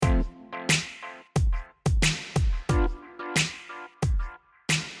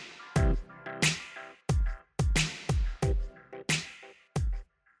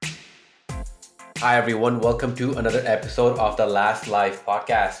Hi, everyone. Welcome to another episode of the Last Life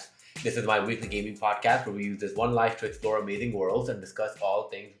podcast. This is my weekly gaming podcast where we use this one life to explore amazing worlds and discuss all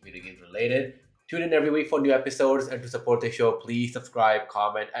things video games related. Tune in every week for new episodes, and to support the show, please subscribe,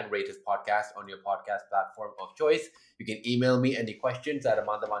 comment, and rate this podcast on your podcast platform of choice. You can email me any questions at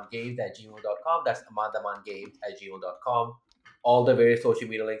amandamangames@gmail.com. That's amandamangames@gmail.com. All the various social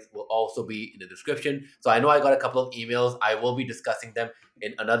media links will also be in the description. So I know I got a couple of emails. I will be discussing them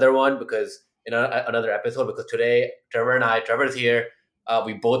in another one because in another episode because today Trevor's here.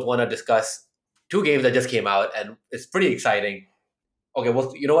 We both want to discuss two games that just came out, and it's pretty exciting. Okay,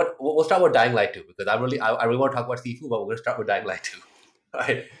 well, you know what? We'll start with Dying Light 2 because I really want to talk about Sifu, but we're going to start with Dying Light 2. All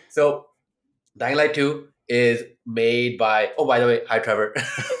right. So Dying Light 2 is made by. Oh, by the way, hi Trevor.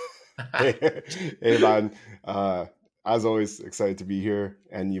 Hey man, as always, excited to be here,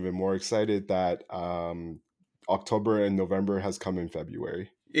 and even more excited that October and November has come in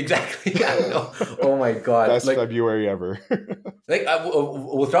February. Exactly. Oh my god. Best February ever.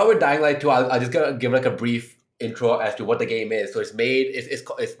 We'll start with Dying Light 2. I'll just gonna give like a brief intro as to what the game is. So it's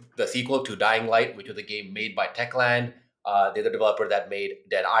the sequel to Dying Light, which was a game made by Techland. They're the developer that made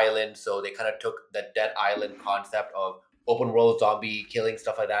Dead Island. So they kind of took the Dead Island concept of open world zombie killing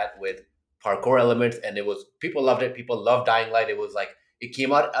stuff like that with parkour elements, and it was people loved it. People loved Dying Light. It was like it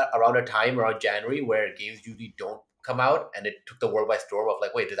came out around a time around January where games usually don't come out, and it took the world by storm of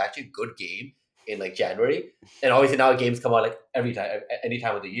like, wait, there's actually a good game in like January. And obviously now games come out like any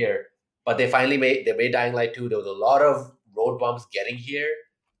time of the year. But they made Dying Light 2. There was a lot of road bumps getting here.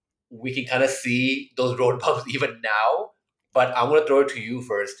 We can kind of see those road bumps even now. But I'm gonna throw it to you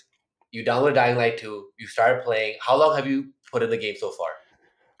first. You downloaded Dying Light 2, you started playing. How long have you put in the game so far?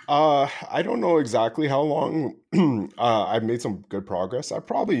 I don't know exactly how long. I've made some good progress.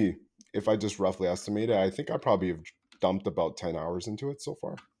 If I just roughly estimate it, I think I probably have dumped about 10 hours into it so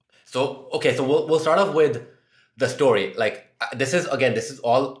far. So okay, so we'll start off with the story. Like this is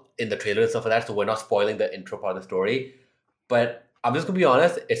all in the trailer and stuff like that, so we're not spoiling the intro part of the story. But I'm just gonna be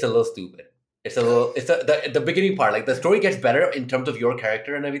honest, it's a little stupid. The beginning part, like the story gets better in terms of your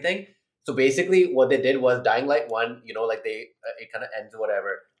character and everything. So basically, what they did was Dying Light 1, like it kind of ends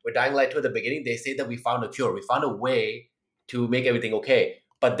whatever. With Dying Light 2 at the beginning, they say that we found a cure, we found a way to make everything okay.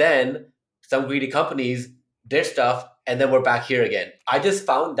 But then some greedy companies did stuff, and then we're back here again. I just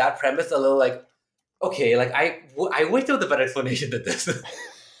found that premise a little like, okay, like I wish there was a better explanation than this.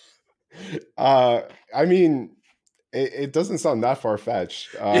 I mean, it doesn't sound that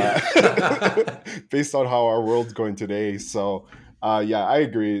far-fetched based on how our world's going today. So yeah, I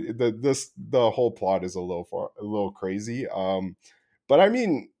agree. The whole plot is a little crazy. But I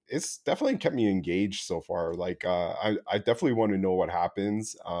mean, it's definitely kept me engaged so far. Like I definitely want to know what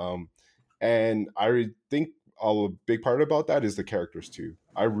happens. And I think a big part about that is the characters too.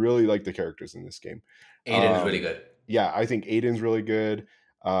 I really like the characters in this game. Aiden is really good. Yeah, I think Aiden's really good.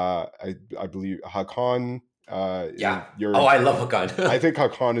 I believe Hakan. Yeah. I love Hakan. I think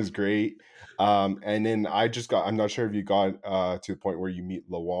Hakan is great. And then I'm not sure if you got to the point where you meet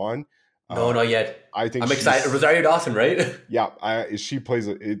Lawan. No, not yet. I think I'm excited. Rosario Dawson, right? Yeah, she plays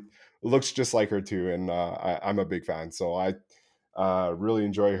it looks just like her too, and I'm a big fan. So I really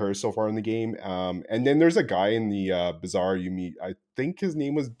enjoy her so far in the game. And then there's a guy in the bazaar you meet. I think his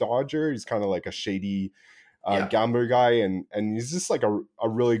name was Dodger. He's kind of like a shady gambler guy, and he's just like a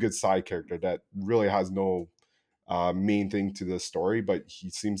really good side character that really has no main thing to the story, but he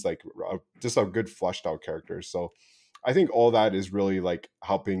seems like just a good fleshed out character. So I think all that is really like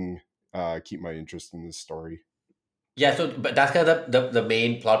helping keep my interest in this story. Yeah, so but that's kind of the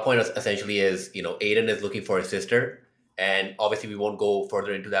main plot point essentially is, Aiden is looking for his sister, and obviously we won't go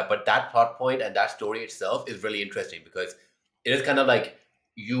further into that, but that plot point and that story itself is really interesting because it is kind of like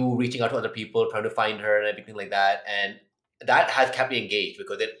you reaching out to other people, trying to find her and everything like that, and that has kept me engaged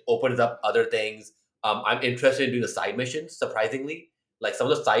because it opens up other things. I'm interested in doing the side missions, surprisingly. Like some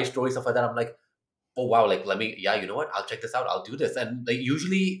of the side stories, stuff like that, I'm like, oh wow, like you know what, I'll check this out, I'll do this. And like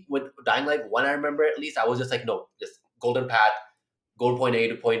usually with Dying Light 1, I remember at least I was just like, no, just golden path, go point A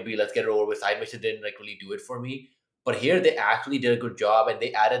to point B, let's get it over with. Side mission didn't like really do it for me. But here they actually did a good job, and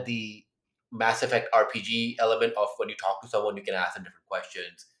they added the Mass Effect RPG element of when you talk to someone, you can ask them different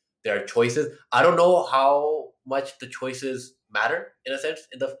questions. There are choices. I don't know how much the choices matter in a sense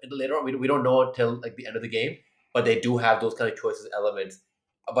in the later on. We don't know until like the end of the game, but they do have those kind of choices elements.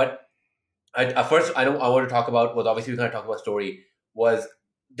 But at first, I want to talk about was obviously we kind of talk about story. Was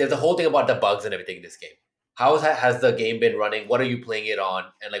there's a whole thing about the bugs and everything in this game. How has the game been running? What are you playing it on,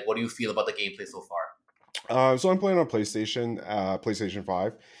 and like what do you feel about the gameplay so far? So I'm playing on PlayStation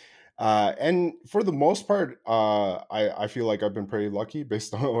 5. And for the most part, I feel like I've been pretty lucky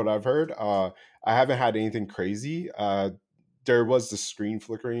based on what I've heard. I haven't had anything crazy. There was the screen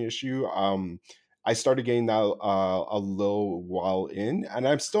flickering issue. I started getting that a little while in, and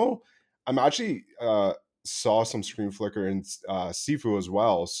I'm actually saw some screen flicker in Sifu as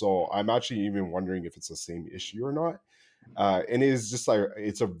well. So I'm actually even wondering if it's the same issue or not. And it is just like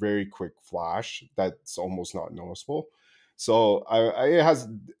it's a very quick flash that's almost not noticeable. So it has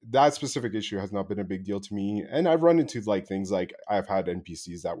that specific issue has not been a big deal to me, and I've run into like things like I've had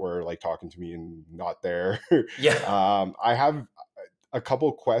NPCs that were like talking to me and not there. Yeah. I have a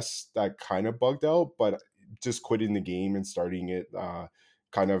couple quests that kind of bugged out, but just quitting the game and starting it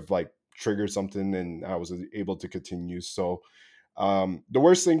kind of like triggered something, and I was able to continue. So the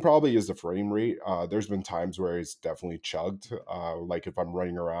worst thing probably is the frame rate. There's been times where it's definitely chugged. Like if I'm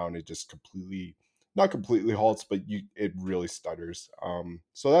running around, it just not completely halts, but it really stutters.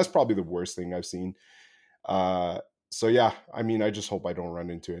 So that's probably the worst thing I've seen. Uh, so yeah, I mean, I just hope I don't run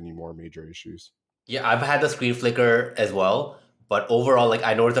into any more major issues. Yeah, I've had the screen flicker as well, but overall, like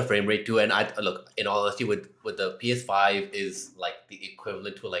I noticed the frame rate too. And I look, in all honesty, with the PS5 is like the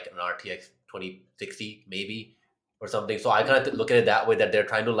equivalent to like an RTX 2060 maybe or something. So I kind of look at it that way that they're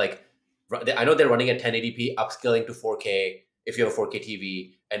trying to like, I know they're running at 1080p, upscaling to 4K if you have a 4K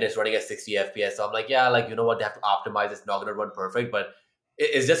TV, and it's running at 60 FPS. So I'm like, yeah, like you know what, they have to optimize. It's not gonna run perfect, but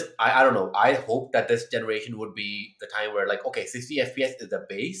it's just I don't know. I hope that this generation would be the time where like okay, 60 FPS is the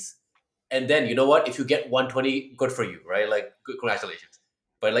base, and then you know what? If you get 120, good for you, right? Like, good, congratulations.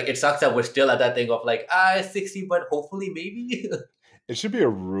 But like, it sucks that we're still at that thing of like 60, but hopefully maybe. It should be a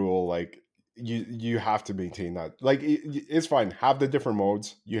rule like you have to maintain that. Like it's fine. Have the different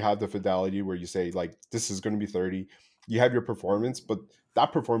modes. You have the fidelity where you say like this is going to be 30. You have your performance, but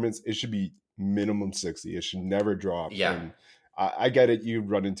that performance it should be minimum 60. It should never drop. Yeah, And I get it. You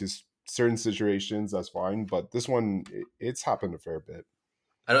run into certain situations. That's fine. But this one, it's happened a fair bit.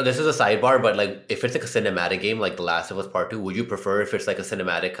 I know this is a sidebar, but like, if it's like a cinematic game, like The Last of Us Part Two, would you prefer if it's like a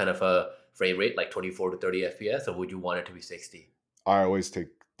cinematic kind of a frame rate, like 24 to 30 FPS, or would you want it to be 60? I always take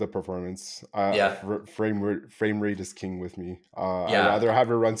the performance. Yeah, Frame rate is king with me. I yeah. rather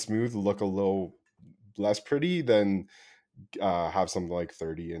have it run smooth, look a little less pretty than have something like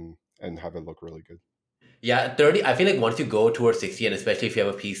 30 and have it look really good. Yeah, 30. I feel like once you go towards 60, and especially if you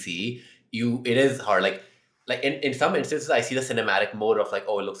have a PC, it is hard. Like in some instances, I see the cinematic mode of like,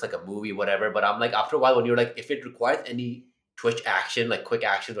 oh, it looks like a movie, whatever. But I'm like, after a while, when you're like, if it requires any twitch action, like quick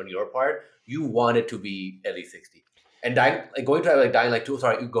actions on your part, you want it to be at least 60. And dying, like going to like dying like two.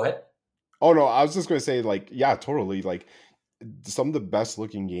 Sorry, go ahead. Oh no, I was just gonna say like yeah, totally. Like some of the best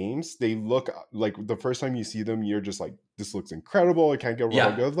looking games, they look like the first time you see them, you're just like, this looks incredible. I can't get over how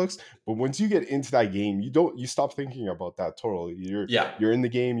Yeah, good it looks. But once you get into that game, you stop thinking about that totally. yeah. You're in the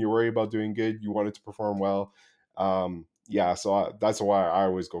game. You worry about doing good. You want it to perform well. Yeah, so that's why I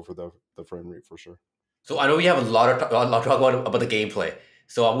always go for the frame rate for sure. So I know we have a lot to talk about the gameplay.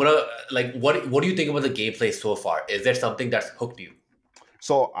 So I'm gonna like, what do you think about the gameplay so far? Is there something that's hooked you?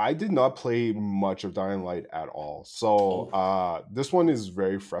 So I did not play much of Dying Light at all. So Oh, this one is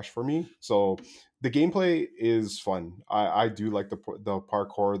very fresh for me. So the gameplay is fun. I do like the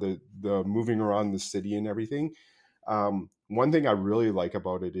parkour, the moving around the city and everything. One thing I really like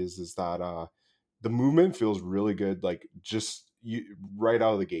about it is that the movement feels really good. Like just you right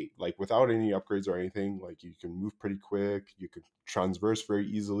out of the gate, like without any upgrades or anything. Like you can move pretty quick. You can transverse very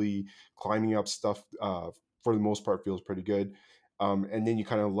easily. Climbing up stuff for the most part feels pretty good. And then you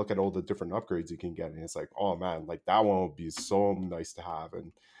kind of look at all the different upgrades you can get, and it's like, oh man, like that one would be so nice to have.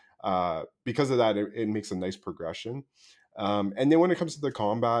 And because of that, it makes a nice progression. And then when it comes to the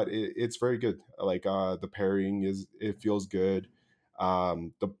combat, it's very good. Like the parrying it feels good.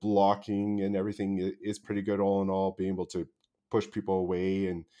 The blocking and everything is pretty good all in all. Being able to push people away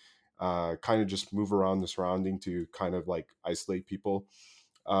and kind of just move around the surrounding to kind of like isolate people.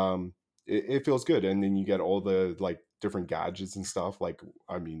 It feels good, and then you get all the like different gadgets and stuff. Like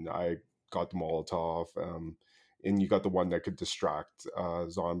I mean, I got the Molotov, and you got the one that could distract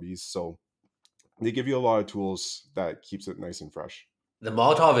zombies. So they give you a lot of tools that keeps it nice and fresh. the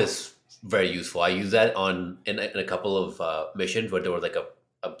Molotov is very useful. I use that in a couple of missions where there was like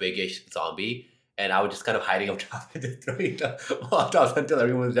a big-ish zombie, and I was just kind of hiding up top and just throwing the Molotovs until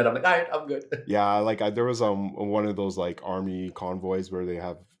everyone was dead. I'm like, all right, I'm good. Yeah, like there was one of those like army convoys where they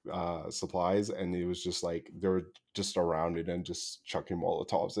have supplies, and it was just like they were just around it and just chucking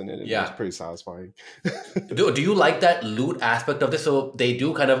Molotovs in it, and it was Yeah. pretty satisfying. Do you like that loot aspect of this? So they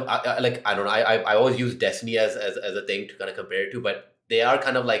do kind of like, I don't know. I always use Destiny as a thing to kind of compare it to, but they are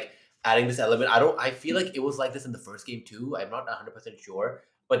kind of like adding this element. I feel like it was like this in the first game too. I'm not 100% sure,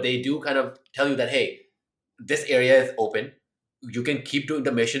 but they do kind of tell you that, hey, this area is open. You can keep doing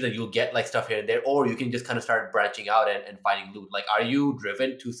the missions and you'll get like stuff here and there, or you can just kind of start branching out and finding loot. Like, are you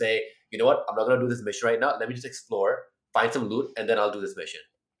driven to say, you know what, I'm not gonna do this mission right now. Let me just explore, find some loot, and then I'll do this mission.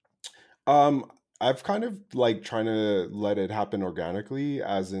 I've kind of like trying to let it happen organically,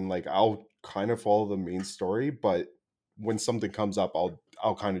 as in like I'll kind of follow the main story, but when something comes up,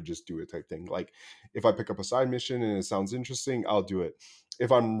 I'll kind of just do it type thing. Like if I pick up a side mission and it sounds interesting, I'll do it.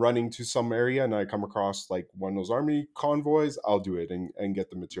 If I'm running to some area and I come across like one of those army convoys, I'll do it and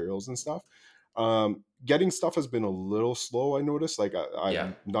get the materials and stuff. Getting stuff has been a little slow, I noticed. Like Yeah.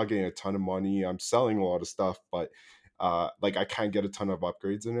 I'm not getting a ton of money. I'm selling a lot of stuff, but like I can't get a ton of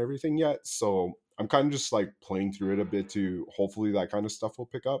upgrades and everything yet. So I'm kind of just like playing through it a bit to hopefully that kind of stuff will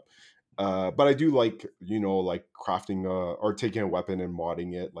pick up. But I do like, like crafting or taking a weapon and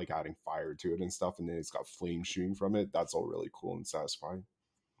modding it, like adding fire to it and stuff, and then it's got flame shooting from it. That's all really cool and satisfying.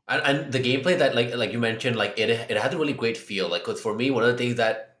 And the gameplay that like you mentioned, like it has a really great feel. Like, because for me, one of the things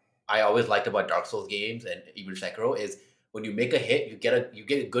that I always liked about Dark Souls games and even Sekiro is when you make a hit, you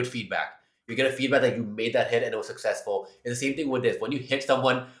get good feedback. You get a feedback that you made that hit and it was successful. It's the same thing with this. When you hit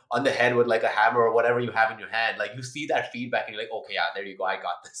someone on the head with like a hammer or whatever you have in your hand, like you see that feedback and you're like, okay, yeah, there you go, I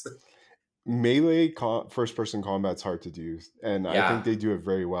got this. First person combat's hard to do, and I think Yeah. they do it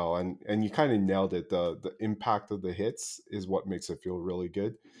very well. And you kind of nailed it. The impact of the hits is what makes it feel really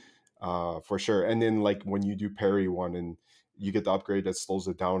good, for sure. And then like when you do parry one and you get the upgrade that slows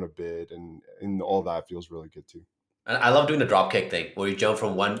it down a bit, and all that feels really good too. And I love doing the drop kick thing where you jump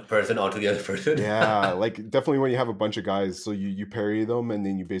from one person onto the other person. Yeah, like definitely when you have a bunch of guys, so you parry them and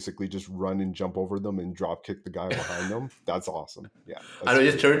then you basically just run and jump over them and drop kick the guy behind them. That's awesome. Yeah, I that's know,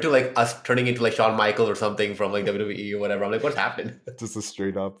 just great. turn to like us turning into like Shawn Michaels or something from like WWE or whatever. I'm like, what's happened? Just a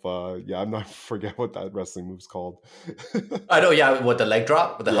straight up, yeah, I'm not forget what that wrestling move's called. I know, yeah. What, the leg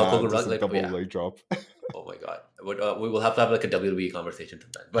drop with the Hulk Yeah, Hogan just rug? a Like, oh double yeah. leg drop. Oh my god. We will have to have like a WWE conversation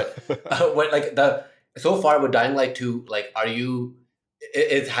sometime. But what like the so far with Dying Light 2, like, are you?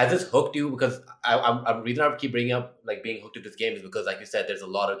 Has this hooked you? Because I'm reason I keep bringing up like being hooked to this game is because, like you said, there's a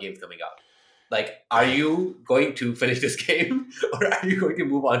lot of games coming out. Like, are you going to finish this game, or are you going to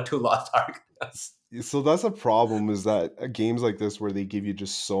move on to Lost Ark? So that's a problem, is that games like this where they give you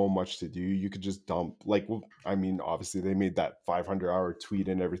just so much to do, you could just dump like, well, I mean, obviously they made that 500-hour tweet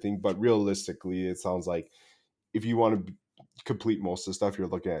and everything, but realistically it sounds like if you want to complete most of the stuff, you're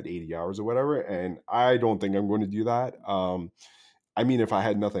looking at 80 hours or whatever, and I don't think I'm going to do that. I mean, if I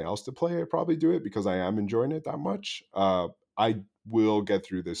had nothing else to play, I'd probably do it because I am enjoying it that much. I will get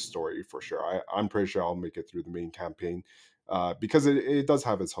through this story for sure. I'm pretty sure I'll make it through the main campaign, because it does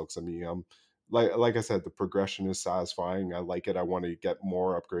have its hooks on me. Like I said, the progression is satisfying. I like it. I want to get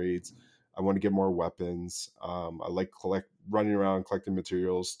more upgrades. I want to get more weapons. I like running around collecting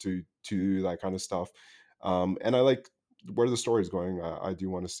materials to do that kind of stuff. And I like where the story is going. I do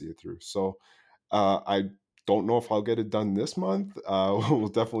want to see it through. So I don't know if I'll get it done this month. We'll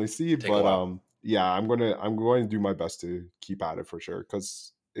definitely see. Take a But while. yeah, I'm going to do my best to keep at it for sure,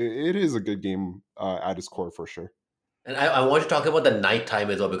 because it is a good game, at its core for sure. And I want to talk about the nighttime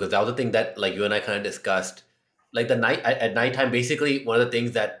as well because that was the thing that like you and I kind of discussed. Like the night at nighttime, basically one of the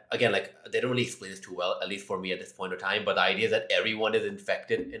things that again like they don't really explain this too well, at least for me at this point of time. But the idea is that everyone is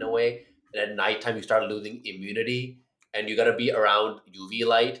infected in a way, and at nighttime you start losing immunity, and you gotta be around UV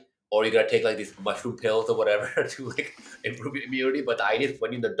light, or you gotta take like these mushroom pills or whatever to like improve your immunity. But the idea is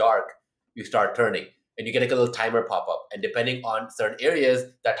when you're in the dark, you start turning, and you get like a little timer pop up, and depending on certain areas,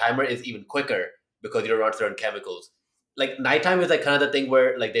 that timer is even quicker because you're around certain chemicals. Like nighttime is like kind of the thing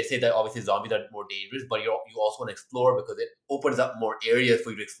where like they say that obviously zombies are more dangerous, but you also want to explore because it opens up more areas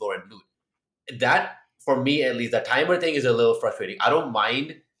for you to explore and loot. That for me at least, the timer thing is a little frustrating. I don't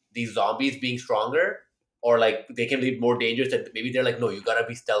mind these zombies being stronger or like they can be more dangerous and maybe they're like, no, you gotta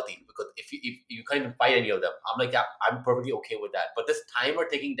be stealthy because if you can't fight any of them, I'm like, yeah, I'm perfectly okay with that. But this timer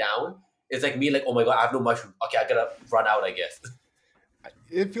taking down is like me like, oh my god, I have no mushroom. Okay, I gotta run out, I guess.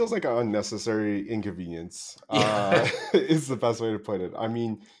 It feels like an unnecessary inconvenience. Yeah. Is the best way to put it. I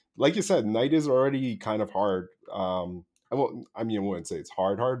mean, like you said, night is already kind of hard. I mean, I wouldn't say it's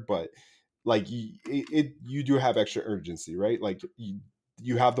hard, but like you do have extra urgency, right? Like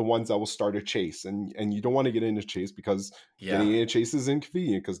you have the ones that will start a chase, and you don't want to get in a chase because getting Yeah. in a chase is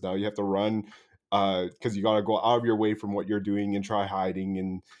inconvenient because now you have to run, because you got to go out of your way from what you're doing and try hiding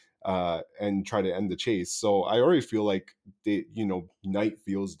and try to end the chase. So I already feel like night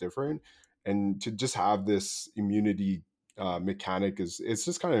feels different, and to just have this immunity mechanic is it's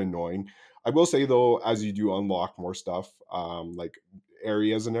just kind of annoying. I will say though, as you do unlock more stuff, like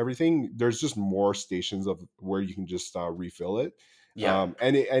areas and everything, there's just more stations of where you can just refill it. Yeah.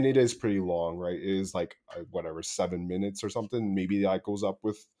 And it is pretty long, right? It is like whatever 7 minutes or something. Maybe that goes up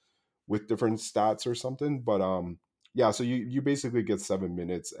with different stats or something. But yeah, so you basically get 7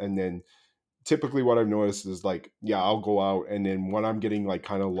 minutes, and then typically what I've noticed is like, yeah, I'll go out, and then when I'm getting like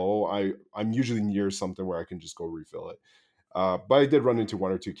kind of low, I'm usually near something where I can just go refill it. But I did run into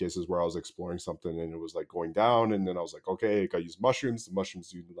one or two cases where I was exploring something and it was like going down, and then I was like, okay, I gotta use mushrooms. The mushrooms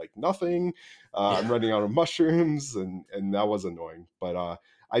do like nothing. I'm Yeah. running out of mushrooms, and that was annoying. But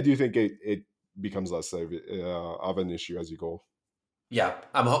I do think it becomes less of an issue as you go. Yeah,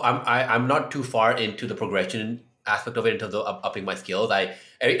 I'm not too far into the progression aspect of it in terms of upping my skills.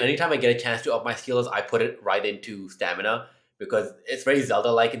 Anytime I get a chance to up my skills, I put it right into stamina because it's very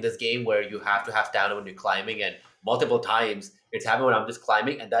Zelda like in this game where you have to have stamina when you're climbing, and multiple times it's happened when I'm just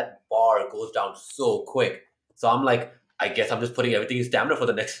climbing and that bar goes down so quick. So I'm like, I guess I'm just putting everything in stamina for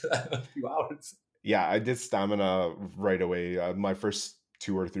the next few hours. Yeah, I did stamina right away. My first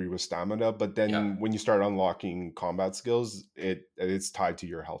two or three was stamina, but Yeah. then when you start unlocking combat skills, it's tied to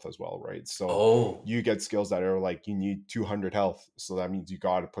your health as well, right? So Oh. you get skills that are like you need 200 health, so that means you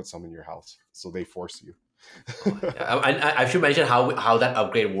got to put some in your health. So they force you. Oh, yeah. I should mention how that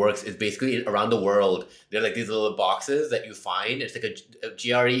upgrade works is basically around the world. They're like these little boxes that you find. It's like a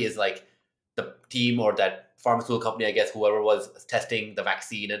GRE is like the team or that pharmaceutical company, I guess, whoever was testing the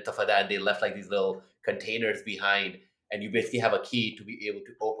vaccine and stuff like that. And they left like these little containers behind. And you basically have a key to be able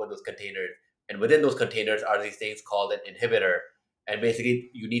to open those containers. And within those containers are these things called an inhibitor. And basically,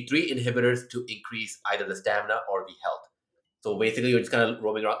 you need three inhibitors to increase either the stamina or the health. So basically, you're just kind of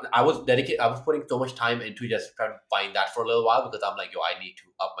roaming around. I was putting so much time into just trying to find that for a little while because I'm like, yo, I need to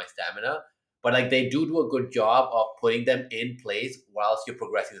up my stamina. But like, they do a good job of putting them in place whilst you're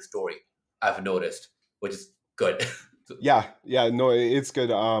progressing the story. I've noticed, which is good. So, Yeah, no, it's good.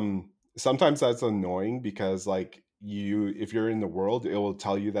 Sometimes that's annoying because like if you're in the world, it will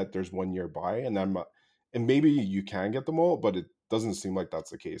tell you that there's one nearby, and maybe you can get them all, but it doesn't seem like that's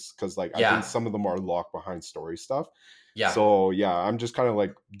the case because like I think yeah, some of them are locked behind story stuff. yeah, So yeah, I'm just kind of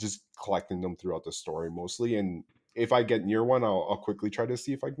like just collecting them throughout the story mostly, and if I get near one, I'll quickly try to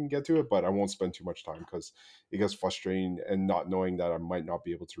see if I can get to it, but I won't spend too much time because it gets frustrating and not knowing that I might not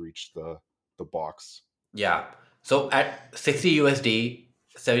be able to reach the box. yeah. So at 60 USD,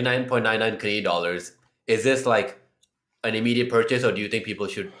 79.99 Canadian dollars, is this like an immediate purchase, or do you think people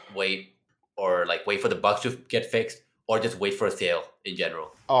should wait or like wait for the bugs to get fixed, or just wait for a sale in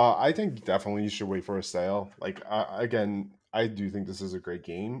general? I think definitely you should wait for a sale. Like again, I do think this is a great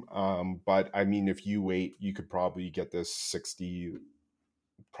game. But I mean, if you wait, you could probably get this 60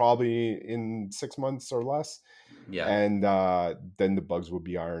 probably in 6 months or less, Yeah, and then the bugs would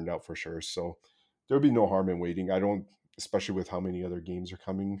be ironed out for sure. So there would be no harm in waiting. I don't, especially with how many other games are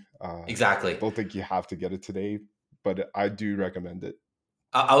coming. exactly. Don't think you have to get it today, but I do recommend it.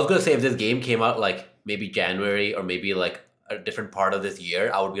 I was gonna say if this game came out like maybe January or maybe like a different part of this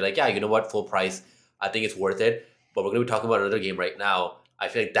year, I would be like, yeah, you know what, full price. I think it's worth it. But we're gonna be talking about another game right now. I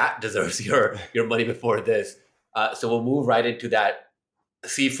feel like that deserves your money before this. So we'll move right into that.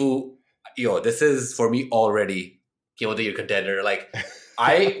 Sifu, yo, this is for me already game of the year contender. Like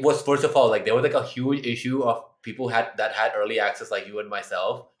I was first of all like there was like a huge issue of people had early access like you and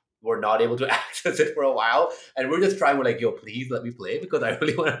myself were not able to access it for a while, and we're just trying. We're like, yo, please let me play because I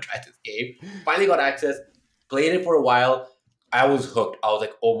really want to try this game. Finally got access, played it for a while. I was hooked. I was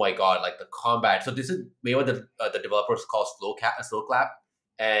like, oh my god, like the combat. So this is made what the developers call Slow Clap,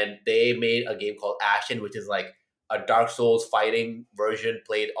 and they made a game called Ashen, which is like a Dark Souls fighting version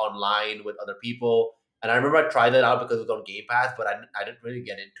played online with other people. And I remember I tried that out because it was on Game Pass, but I didn't really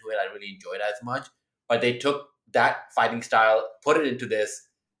get into it. I didn't really enjoy it as much. But they took that fighting style, put it into this,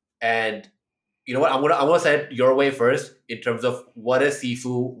 and you know what? I'm gonna say it your way first in terms of what is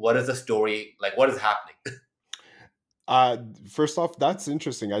Sifu, what is the story, like what is happening. Uh, First off, that's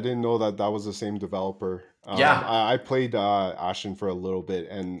interesting. I didn't know that that was the same developer. Yeah, I played Ashen for a little bit,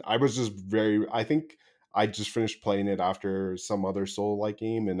 and I was just very. I think I just finished playing it after some other Soul-like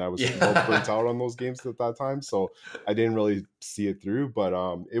game, and I was a little burnt yeah, out on those games at that time, so I didn't really see it through. But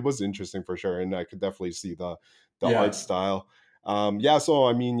it was interesting for sure, and I could definitely see the art yeah, style. Yeah, so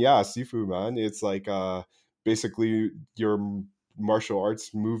I mean, yeah, Sifu man, it's like basically your martial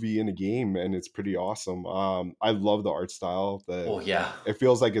arts movie in a game, and it's pretty awesome. I love the art style. oh yeah, It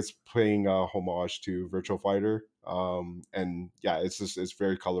feels like it's paying a homage to Virtual Fighter. And yeah, it's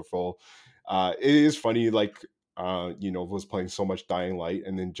very colorful. It is funny, like was playing so much Dying Light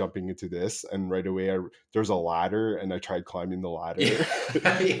and then jumping into this, and right away there's a ladder, and I tried climbing the yeah, ladder,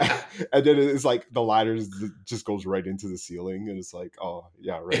 yeah. and then it's like the ladder just goes right into the ceiling, and it's like, oh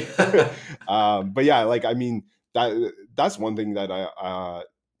yeah, right. But yeah, like I mean, that's one thing that I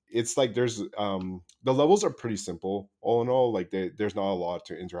it's like there's the levels are pretty simple all in all. Like there's not a lot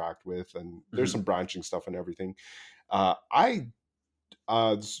to interact with, and there's some Mhm. branching stuff and everything. I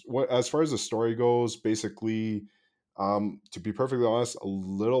as far as the story goes, basically, to be perfectly honest, a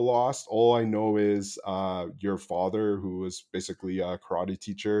little lost. All I know is your father, who was basically a karate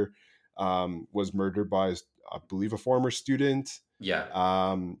teacher, was murdered by, I believe, a former student.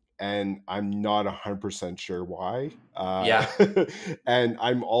 Yeah. And I'm not 100% sure why. Yeah. And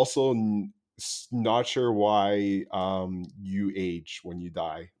I'm also not sure why you age when you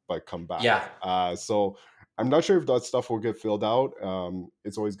die but come back. Yeah. So I'm not sure if that stuff will get filled out.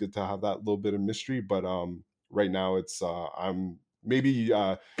 It's always good to have that little bit of mystery, but right now it's I'm maybe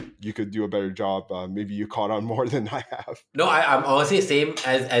you could do a better job. Maybe you caught on more than I have. No, I'm honestly the same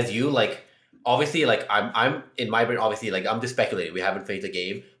as you. Like, obviously, like I'm in my brain. Obviously, like I'm just speculating. We haven't played the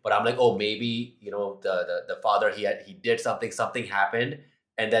game, but I'm like, oh, maybe the father he did something. Something happened,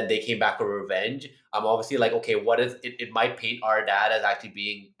 and then they came back for revenge. I'm obviously like, okay, what is it? It might paint our dad as actually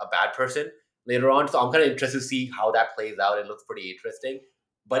being a bad person later on. So I'm kind of interested to see how that plays out. It looks pretty interesting,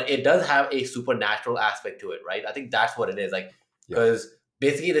 but it does have a supernatural aspect to it, right? I think that's what it is. Like, Yeah, because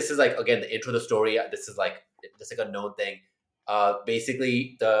basically, this is like again the intro of the story. This is like just like a known thing.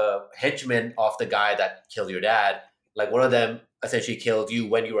 Basically, the henchmen of the guy that killed your dad, like one of them essentially killed you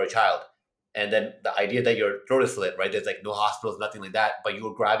when you were a child. And then the idea that your throat is slit, right? There's like no hospitals, nothing like that, but you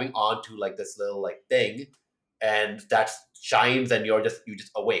were grabbing onto like this little like thing, and that shines, and you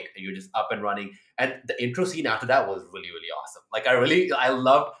just awake, and you're just up and running. And the intro scene after that was really really awesome. Like I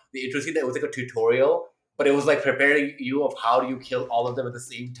loved the intro scene. That it was like a tutorial, but it was like preparing you of how do you kill all of them at the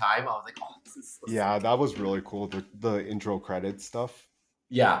same time. I was like, oh, this is so yeah, sick. that was really cool. The intro credit stuff.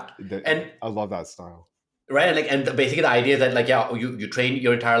 Yeah, and I love that style. right, and like, and basically the idea is that like, yeah, you train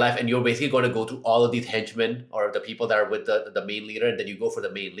your entire life, and you're basically going to go through all of these henchmen or the people that are with the main leader, and then you go for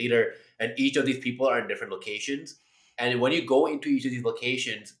the main leader, and each of these people are in different locations. And when you go into each of these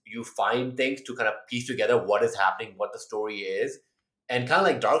locations, you find things to kind of piece together what is happening, what the story is, and kind of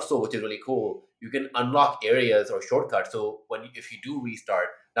like Dark Souls, which is really cool. You can unlock areas or shortcuts. So if you do restart,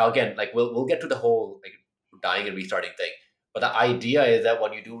 now again, like we'll get to the whole like dying and restarting thing, but the idea is that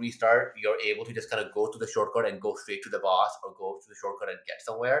when you do restart, you're able to just kind of go to the shortcut and go straight to the boss, or go to the shortcut and get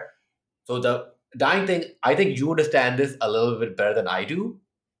somewhere. So the dying thing, I think you understand this a little bit better than I do.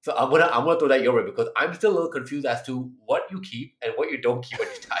 So I'm gonna throw that your way, because I'm still a little confused as to what you keep and what you don't keep when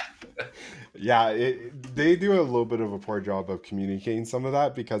you die. Yeah, they do a little bit of a poor job of communicating some of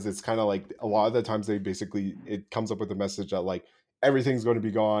that, because it's kind of like a lot of the times they basically it comes up with a message that like everything's going to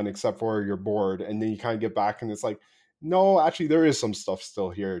be gone except for your board, and then you kind of get back and it's like, no, actually there is some stuff still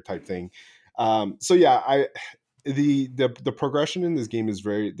here type thing. So yeah, I the progression in this game is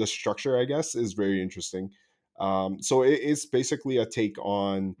very, the structure I guess is very interesting. So it's basically a take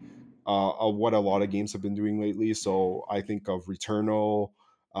on what a lot of games have been doing lately. So I think of Returnal,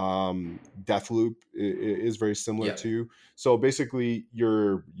 Deathloop is very similar Yeah, too. So basically,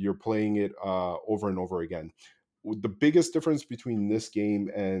 you're playing it over and over again. The biggest difference between this game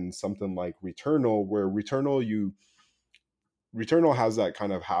and something like Returnal, where Returnal has that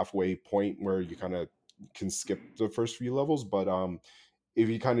kind of halfway point where you kind of can skip the first few levels, but if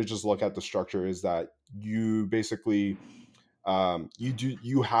you kind of just look at the structure, is that you basically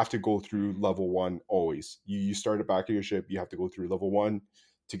you have to go through level one always. You start at back of your ship, you have to go through level one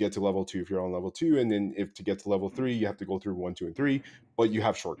to get to level two if you're on level two, and then if to get to level three, you have to go through one, two, and three. But you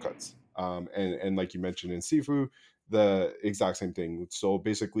have shortcuts, and like you mentioned in Sifu, the exact same thing. So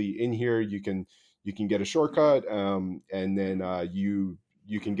basically, in here you can get a shortcut, and then you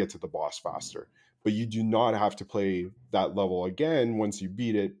can get to the boss faster. But you do not have to play that level again once you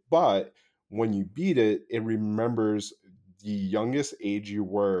beat it. But when you beat it, it remembers the youngest age you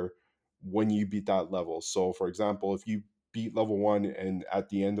were when you beat that level. So, for example, if you beat level one and at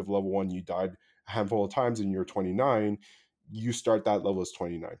the end of level one you died a handful of times and you're 29, you start that level as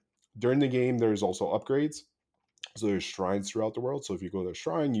 29. During the game, there's also upgrades. So there's shrines throughout the world. So if you go to a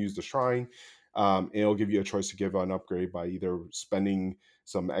shrine, use the shrine. It'll give you a choice to give an upgrade by either spending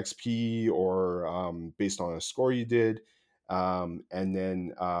some XP or based on a score you did, and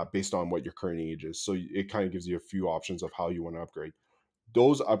then based on what your current age is. So it kind of gives you a few options of how you want to upgrade.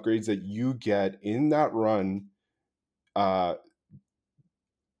 Those upgrades that you get in that run uh,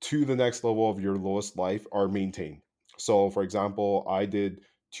 to the next level of your lowest life are maintained. So, for example, I did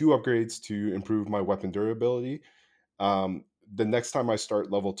two upgrades to improve my weapon durability. The next time I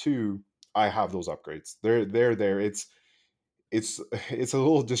start level two, I have those upgrades. They're there. It's it's a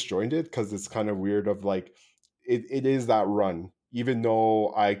little disjointed because it's kind of weird. Of like, it is that run. Even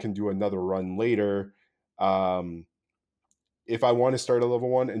though I can do another run later, Um, if I want to start a level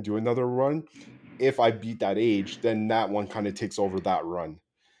 1 and do another run, if I beat that age, then that one kind of takes over that run.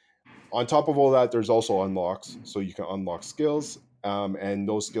 On top of all that, there's also unlocks. So you can unlock skills, and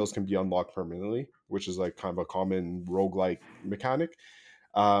those skills can be unlocked permanently, which is like kind of a common roguelike mechanic.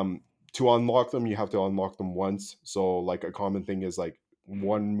 Um, to unlock them, you have to unlock them once. So, like, a common thing is like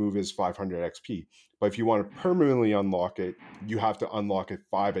one move is 500 XP. But if you want to permanently unlock it, you have to unlock it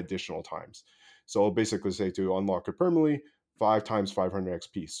 5 additional times. So, it'll basically say to unlock it permanently, 5 times 500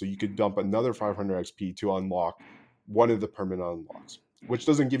 XP. So, you could dump another 500 XP to unlock one of the permanent unlocks, which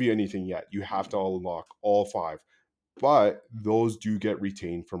doesn't give you anything yet. You have to unlock all five, but those do get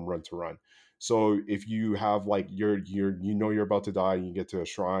retained from run to run. So if you have like you're about to die and you get to a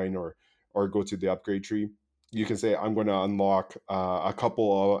shrine or go to the upgrade tree, you can say I'm going to unlock a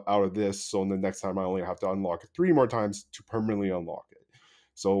couple out of this. So the next time I only have to unlock it 3 more times to permanently unlock it.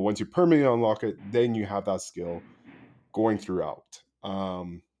 So once you permanently unlock it, then you have that skill going throughout.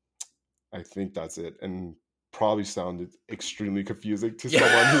 I think that's it, and probably sounded extremely confusing to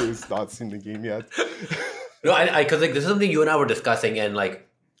someone Yeah. who's not seen the game yet. No, I because like this is something you and I were discussing, and like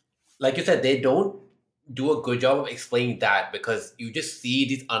you said, they don't do a good job of explaining that because you just see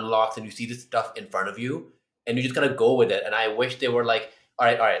these unlocks and you see this stuff in front of you, and you just kind of go with it. And I wish they were like, all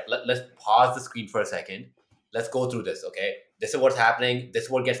right, let's pause the screen for a second. Let's go through this, okay? This is what's happening. This is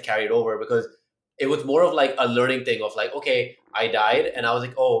what gets carried over because it was more of like a learning thing of like, okay, I died, and I was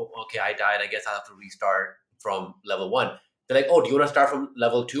like, oh, okay, I died. I guess I have to restart from level 1. They're like, oh, do you want to start from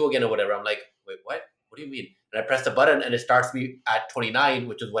level 2 again or whatever? I'm like, wait, what? What do you mean? And I press the button and it starts me at 29,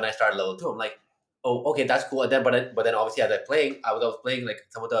 which is when I started level 2. I'm like, oh, okay, that's cool. And then, but then obviously as I was playing like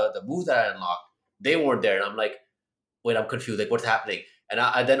some of the moves that I unlocked, they weren't there, and I'm like, wait, I'm confused. Like, what's happening?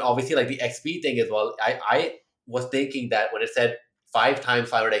 And then obviously like the XP thing as well. I was thinking that when it said 5 times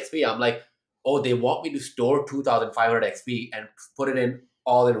 500 XP, I'm like, oh, they want me to store 2,500 XP and put it in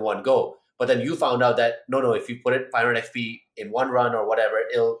all in one go. But then you found out that no, if you put it 500 XP in one run or whatever,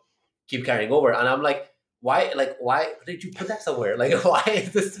 it'll keep carrying over. And I'm like, why did you put that somewhere? Like, why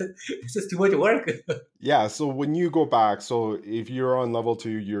is this? It's just too much work. Yeah, so when you go back, so if you're on level 2,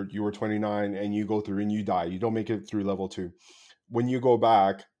 you were 29 and you go through and you die, you don't make it through level 2. When you go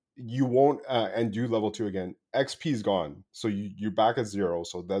back, you won't and do level 2 again. XP is gone. So you're back at 0,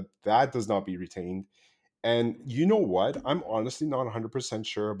 so that does not be retained. And you know what? I'm honestly not 100%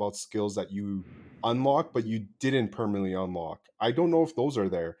 sure about skills that you unlock, but you didn't permanently unlock. I don't know if those are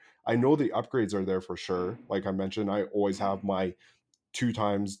there. I know the upgrades are there for sure. Like I mentioned, I always have my 2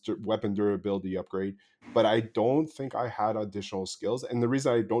 times weapon durability upgrade, but I don't think I had additional skills. And the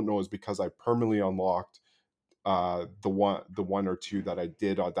reason I don't know is because I permanently unlocked the one or two that I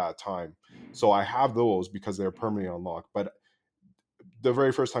did at that time. So I have those because they're permanently unlocked. But the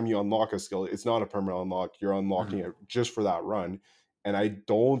very first time you unlock a skill, it's not a permanent unlock. You're unlocking Mhm. it just for that run. And I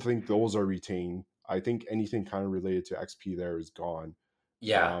don't think those are retained. I think anything kind of related to XP there is gone.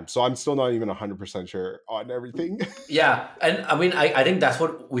 Yeah. So I'm still not even 100% sure on everything. Yeah, and I mean, I think that's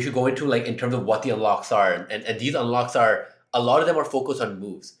what we should go into, like in terms of what the unlocks are, and these unlocks are a lot of them are focused on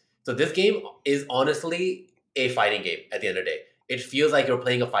moves. So this game is honestly a fighting game. At the end of the day, it feels like you're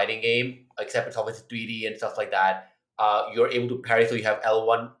playing a fighting game, except it's obviously 3D and stuff like that. You're able to parry, so you have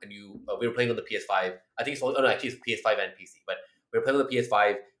L1, and we were playing on the PS5. I think it's no, actually it's PS5 and PC, but we were playing on the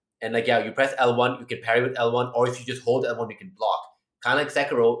PS5, and like yeah, you press L1, you can parry with L1, or if you just hold L1, you can block. Kind of like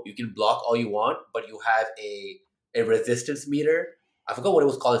Sekiro, you can block all you want, but you have a resistance meter. I forgot what it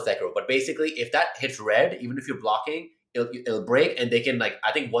was called in Sekiro, but basically, if that hits red, even if you're blocking, it'll break, and they can like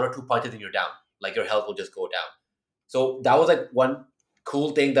I think 1 or 2 punches and you're down. Like your health will just go down. So that was like one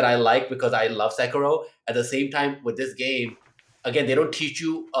cool thing that I like because I love Sekiro. At the same time, with this game, again, they don't teach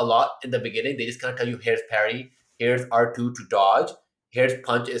you a lot in the beginning. They just kind of tell you here's parry, here's R2 to dodge, here's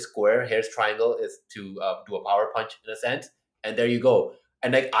punch is square, here's triangle is to do a power punch in a sense, and there you go.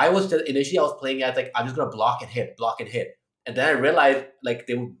 And like I was just, initially I was playing as like I'm just gonna block and hit, and then I realized like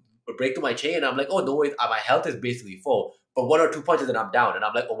they would break through my chain. And I'm like, oh no, wait, my health is basically full, but 1 or 2 punches and I'm down, and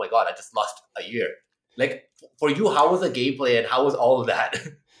I'm like, oh my god, I just lost a year. Like for you, how was the gameplay and how was all of that?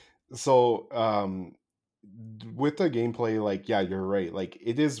 So with the gameplay, like, yeah, you're right. Like,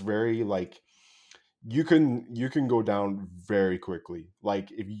 it is very like you can go down very quickly. Like,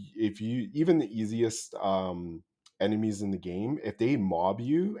 if you even the easiest enemies in the game, if they mob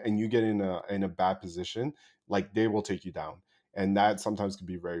you and you get in a bad position, like, they will take you down, and that sometimes can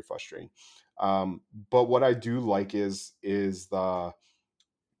be very frustrating. But what I do like is the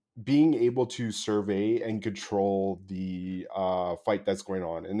being able to survey and control the fight that's going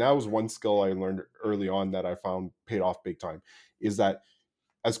on. And that was one skill I learned early on that I found paid off big time, is that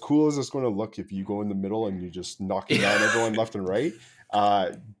as cool as it's going to look if you go in the middle and you're just knocking down everyone left and right,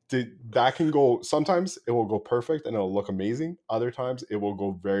 uh, that can go. Sometimes it will go perfect and it'll look amazing. Other times it will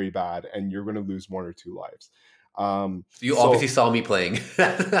go very bad and you're going to lose one or two lives. You obviously So saw me playing.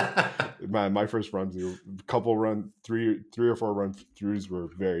 my first run through, couple run three or four run throughs were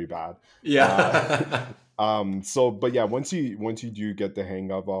very bad. Uh, Yeah. so but yeah, once you do get the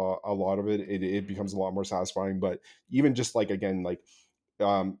hang of a lot of it, it becomes a lot more satisfying. But even just like, again, like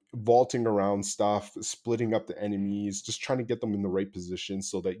vaulting around stuff, splitting up the enemies, just trying to get them in the right position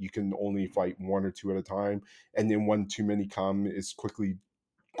so that you can only fight one or two at a time, and then when too many come, is quickly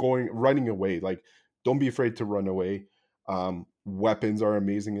running away. Like, don't be afraid to run away. Weapons are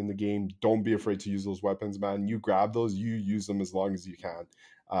amazing in the game. Don't be afraid to use those weapons, man. You grab those, you use them as long as you can.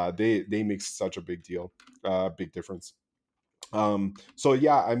 They make such a big deal, big difference. So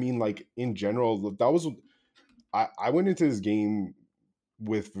yeah, I mean, like, in general, that was, I went into this game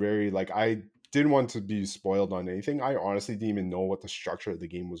with very, like, I didn't want to be spoiled on anything. I honestly didn't even know what the structure of the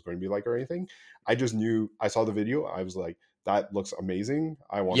game was going to be like or anything. I just knew, I saw the video, I was like, that looks amazing.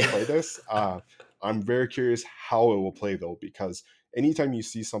 I want to Yeah. play this. I'm very curious how it will play though, because anytime you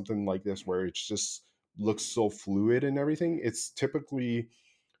see something like this where it just looks so fluid and everything, it's typically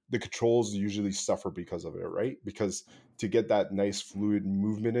the controls usually suffer because of it, right? Because to get that nice fluid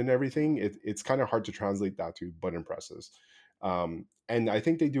movement and everything, it's kind of hard to translate that to button presses. And I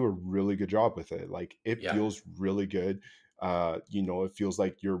think they do a really good job with it. Like, it Yeah. feels really good. It feels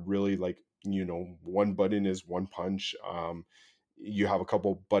like you're really, like, one button is one punch. You have a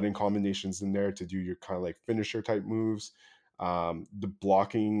couple button combinations in there to do your kind of like finisher type moves. The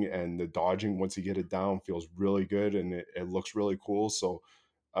blocking and the dodging, once you get it down, feels really good, and it looks really cool. So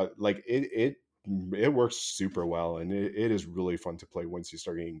like, it works super well, and it is really fun to play once you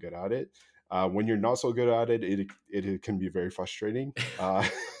start getting good at it. When you're not so good at it, it can be very frustrating.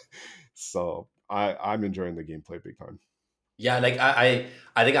 So I'm enjoying the gameplay big time. Yeah, like I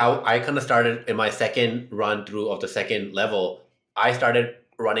think I kind of started in my second run through of the second level. I started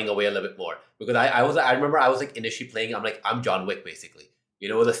running away a little bit more because I remember I was like initially playing. I'm like, I'm John Wick basically.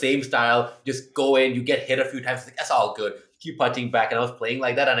 The same style. Just go in, you get hit a few times. Like, that's all good. Keep punching back, and I was playing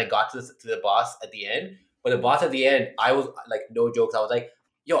like that, and I got to the boss at the end. But the boss at the end, I was like, no jokes. I was like,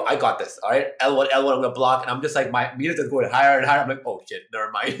 yo, I got this. All right, L1, L1, I'm gonna block, and I'm just like, my meter is going higher and higher. I'm like, oh shit,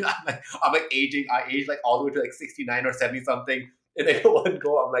 never mind. I'm like aging. I aged like all the way to like 69 or 70 something. And then one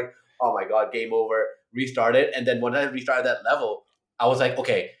go, I'm like, oh my god, game over. Restart it. And then when I restarted that level, I was like,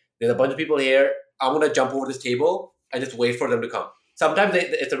 okay, there's a bunch of people here. I'm gonna jump over this table and just wait for them to come. Sometimes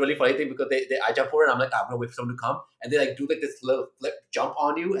it's a really funny thing because I jump over and I'm like, I'm gonna wait for someone to come, and they like do like this little flip jump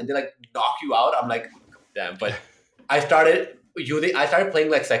on you and they like knock you out. I'm like, damn. But I started playing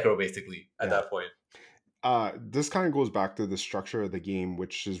like Sekiro basically at Yeah. that point. This kind of goes back to the structure of the game,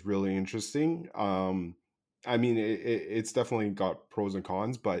 which is really interesting. I mean, it's definitely got pros and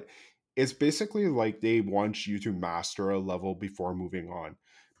cons, but it's basically like they want you to master a level before moving on,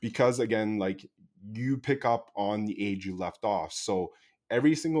 because, again, like, you pick up on the age you left off. So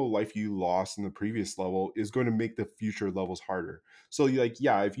every single life you lost in the previous level is going to make the future levels harder. So, like,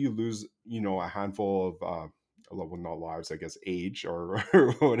 yeah, if you lose, a handful of well, not lives, I guess, age, or,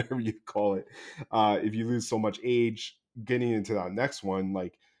 or whatever you call it. If you lose so much age getting into that next one,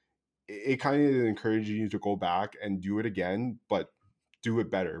 like, it kind of encourages you to go back and do it again, but do it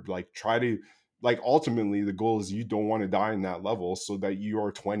better. Like, try to, like, ultimately the goal is you don't want to die in that level so that you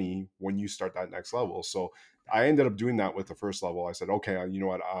are 20 when you start that next level. So I ended up doing that with the first level. I said, okay, you know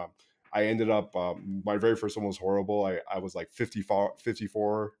what? I ended up, my very first one was horrible. I was like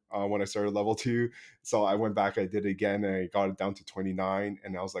 54 when I started level 2. So I went back, I did it again, and I got it down to 29.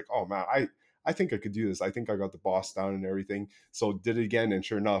 And I was like, oh man, I think I could do this. I think I got the boss down and everything. So did it again, and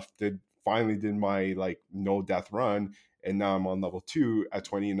sure enough, finally did my, like, no death run, and now I'm on level 2 at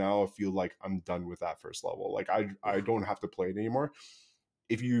 20. And now I feel like I'm done with that first level. Like, I don't have to play it anymore.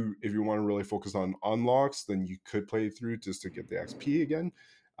 If you want to really focus on unlocks, then you could play it through just to get the XP again.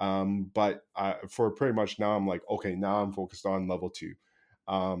 But for pretty much now, I'm like, okay, now I'm focused on level 2,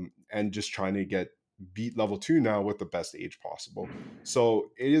 and just trying to beat level 2 now with the best age possible.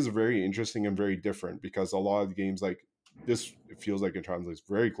 So it is very interesting and very different, because a lot of the games like this, it feels like it translates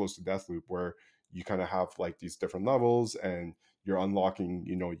very close to Deathloop, where you kind of have like these different levels, and you're unlocking,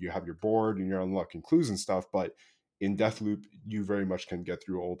 you have your board and you're unlocking clues and stuff. But in Deathloop, you very much can get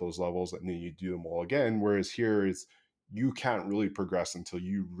through all those levels and then you do them all again. Whereas here is, you can't really progress until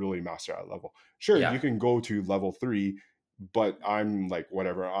you really master that level. Sure, you Yeah. can go to level 3, but I'm like,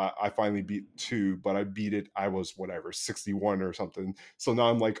 whatever. I finally beat 2, but I beat it. I was whatever 61 or something. So now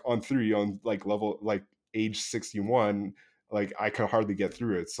I'm like on 3, on like level, like age 61. like I could hardly get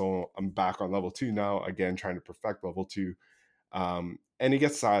through it. So I'm back on level 2 now, again trying to perfect level 2. And it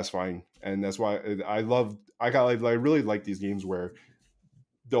gets satisfying, and that's why I really like these games where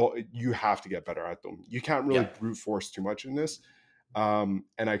though you have to get better at them. You can't really Yeah. brute force too much in this. And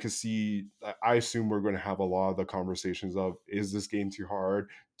I can see, I assume we're going to have a lot of the conversations of, is this game too hard?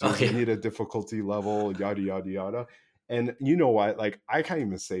 Oh Does it yeah. need a difficulty level? Yada, yada, yada. And you know what? Like, I can't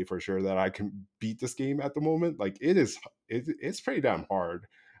even say for sure that I can beat this game at the moment. Like, it's pretty damn hard.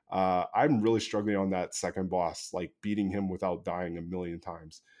 I'm really struggling on that second boss, like beating him without dying a million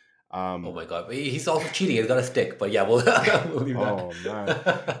times. Oh Um, my god. He's also cheating. He's got a stick. But yeah, we'll we'll leave oh man.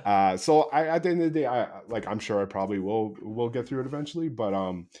 that. So at the end of the day, I'm sure I probably will get through it eventually, but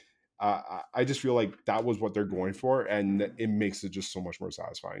I just feel like that was what they're going for, and it makes it just so much more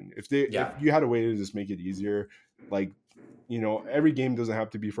satisfying. If Yeah. you had a way to just make it easier, like, every game doesn't have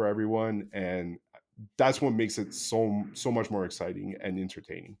to be for everyone, and that's what makes it so much more exciting and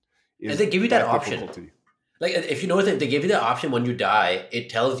entertaining, And is they give you that that option. difficulty. Like if you notice, if they give you the option when you die, it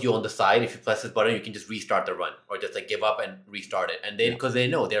tells you on the side if you press this button, you can just restart the run or just like give up and restart it. And then Yeah. because they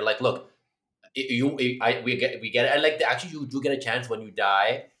know they're like, look, we get it, and like actually you do get a chance when you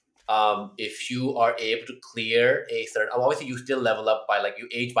die. If you are able to clear a certain, obviously you still level up by like you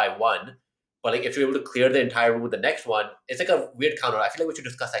age by one, but like if you're able to clear the entire room with the next one, it's like a weird counter. I feel like we should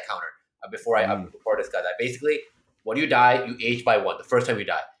discuss that counter Mm. before I discuss that. Basically, when you die, you age by one the first time you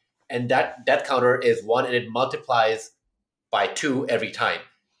die, and that death counter is one, and it multiplies by two every time.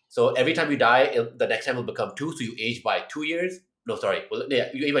 So every time you die, the next time will become two. So you age by 2 years. No, sorry. Well, yeah,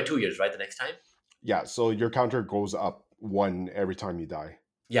 you age by 2 years, right? The next time. Yeah. So your counter goes up one every time you die,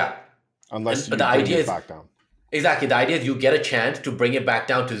 Yeah, unless and you the bring idea it is back down. exactly the idea is you get a chance to bring it back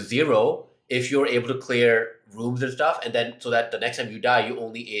down to zero if you're able to clear rooms and stuff, and then so that the next time you die, you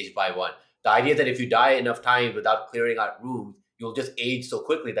only age by one. The idea is that if you die enough times without clearing out rooms, you'll just age so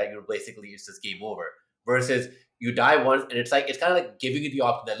quickly that you're basically it's just game over. Versus you die once, and it's kind of like giving you the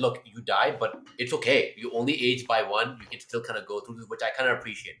option that look, you died, but it's okay. You only age by one. You can still kind of go through this, which I kind of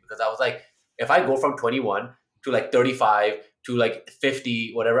appreciate because I was like, if I go from 21 to like 35 to like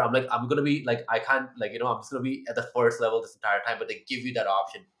 50 whatever, I'm like I'm gonna be like I can't like I'm just gonna be at the first level this entire time, but they give you that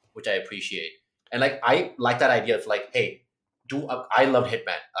option, which I appreciate. And like I like that idea of like, hey, do I love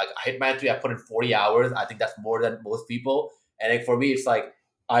Hitman. Like Hitman 3, I put in 40 hours. I think that's more than most people. And like for me it's like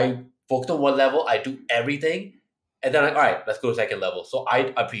I focus on one level, I do everything, and then like, all right, let's go to second level. So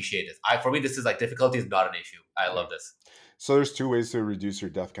I appreciate this. I For me this is like difficulty is not an issue. I Yeah. love this. So there's two ways to reduce your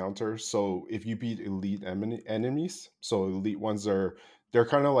death counter. So if you beat enemies, so elite ones they're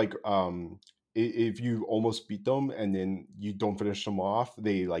kind of like, if you almost beat them and then you don't finish them off,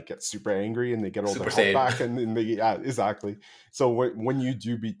 they like get super angry and they get all their Super health Saiyan. back, and then they, yeah, exactly. So when you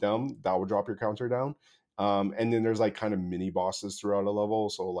do beat them, that will drop your counter down. And then there's like kind of mini bosses throughout a level,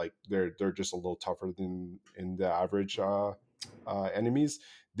 so like they're just a little tougher than in the average enemies.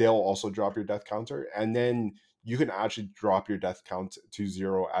 They'll also drop your death counter, and then you can actually drop your death count to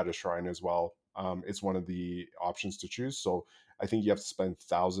zero at a shrine as well. It's one of the options to choose. So I think you have to spend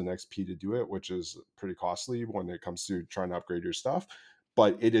 1,000 XP to do it, which is pretty costly when it comes to trying to upgrade your stuff.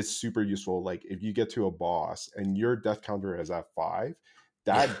 But it is super useful. Like if you get to a boss and your death counter is at 5,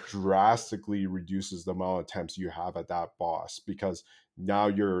 Yeah. that drastically reduces the amount of attempts you have at that boss, because now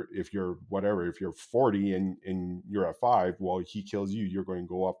if you're 40 and you're at 5, well, he kills you, you're going to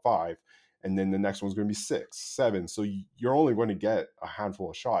go up 5, and then the next one's going to be 6, 7. So you're only going to get a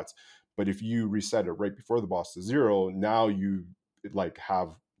handful of shots. But if you reset it right before the boss to 0, now you like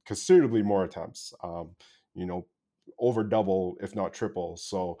have considerably more attempts. You know, over double, if not triple.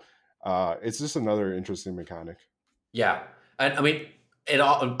 So it's just another interesting mechanic. Yeah, and I mean, it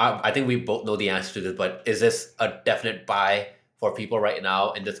all. I think we both know the answer to this, but is this a definite buy for people right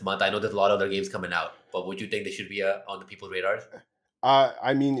now in this month? I know there's a lot of other games coming out, but would you think they should be on the people's radars?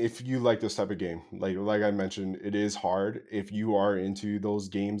 I mean, if you like this type of game, like I mentioned, it is hard. If you are into those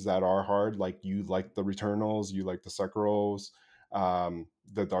games that are hard, like you like the Returnals, you like the Sekiros,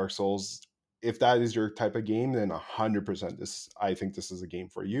 the Dark Souls, if that is your type of game, then 100% I think this is a game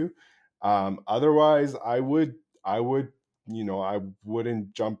for you. Otherwise, I would, I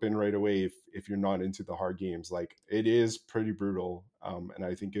wouldn't jump in right away if you're not into the hard games. Like it is pretty brutal, and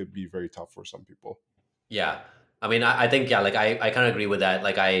I think it'd be very tough for some people. Yeah, I mean, I think yeah, like I kind of agree with that.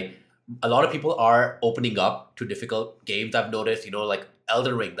 Like a lot of people are opening up to difficult games. I've noticed, like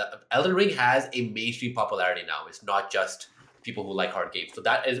Elden Ring. The Elden Ring has a mainstream popularity now. It's not just people who like hard games. So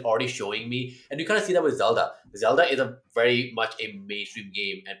that is already showing me, and you kind of see that with Zelda. Zelda is a very much a mainstream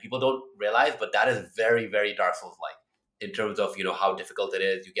game, and people don't realize, but that is very, very Dark Souls like in terms of how difficult it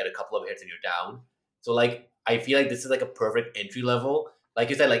is. You get a couple of hits and you're down. So like I feel like this is like a perfect entry level. Like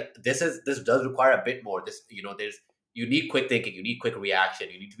you said, like this does require a bit more. This, there's you need quick thinking, you need quick reaction,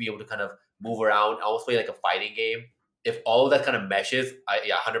 you need to be able to kind of move around, almost play like a fighting game. If all of that kind of meshes,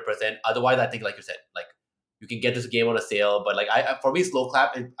 yeah, 100%. Otherwise, I think like you said, like you can get this game on a sale, but like for me, slow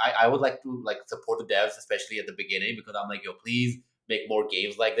clap, and I would like to like support the devs, especially at the beginning, because I'm like, yo, please make more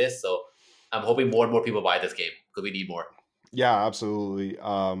games like this. So I'm hoping more and more people buy this game because we need more. Yeah, absolutely.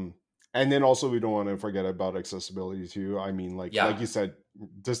 And then also we don't want to forget about accessibility too. I mean, like Yeah, you said,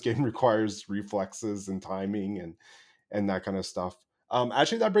 this game requires reflexes and timing and that kind of stuff.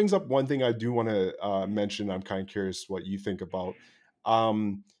 Actually, that brings up one thing I do want to mention. I'm kind of curious what you think about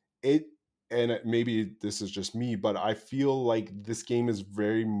it. And maybe this is just me, but I feel like this game is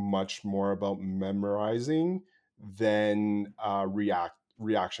very much more about memorizing than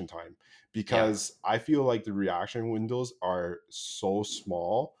reaction time, yeah, because I feel like the reaction windows are so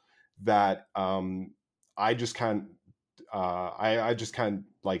small that I just can't I just can't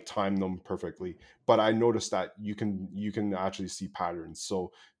like time them perfectly. But I noticed that you can actually see patterns.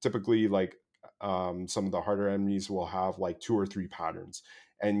 So typically, like some of the harder enemies will have like two or three patterns,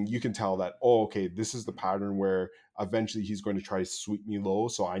 and you can tell that, oh, okay, this is the pattern where eventually he's going to try to sweep me low,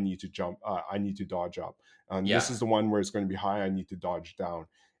 so I need to jump. I need to dodge up. And this yeah. is the one where it's going to be high. I need to dodge down.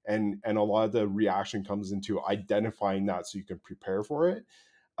 And a lot of the reaction comes into identifying that so you can prepare for it.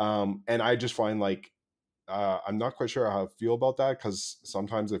 And I just find like I'm not quite sure how I feel about that, because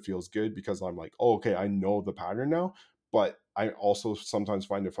sometimes it feels good because I'm like, oh, okay, I know the pattern now. But I also sometimes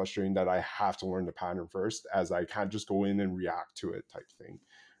find it frustrating that I have to learn the pattern first, as I can't just go in and react to it type thing.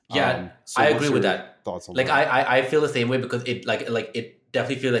 Yeah, So I agree what's with your that. thoughts on Like that? I feel the same way because it like it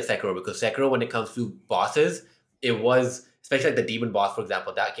definitely feels like Sekiro, because Sekiro, when it comes to bosses, it was, especially like the demon boss, for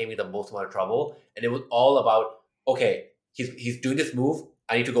example, that gave me the most amount of trouble, and it was all about, okay, he's doing this move,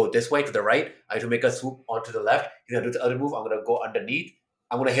 I need to go this way to the right, I need to make a swoop onto the left, he's gonna do the other move, I'm gonna go underneath,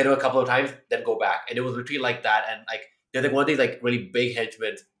 I'm gonna hit him a couple of times, then go back, and it was literally like that, and like there's like one of these like really big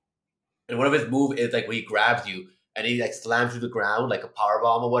henchmen, and one of his move is like where he grabs you and he like slams you to the ground like a power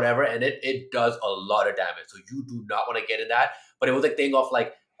bomb or whatever, and it does a lot of damage. So you do not want to get in that. But it was like thing of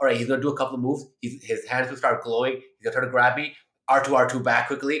like, all right, he's gonna do a couple of moves. His hands will start glowing. He's gonna try to grab me. R2 back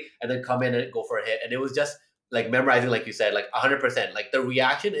quickly, and then come in and go for a hit. And it was just like memorizing, like you said, like 100%. Like the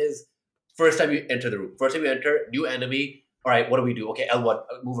reaction is first time you enter the room, first time you enter, new enemy. All right, what do we do? Okay, L1,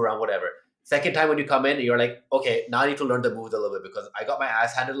 move around, whatever. Second time when you come in, you're like, okay, now I need to learn the moves a little bit because I got my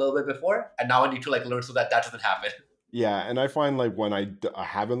ass handed a little bit before, and now I need to like learn so that that doesn't happen. Yeah, and I find like when I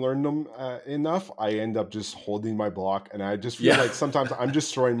haven't learned them enough, I end up just holding my block, and I just feel Yeah, like sometimes I'm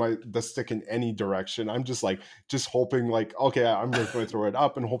just throwing the stick in any direction. I'm just like just hoping like, okay, I'm just going to throw it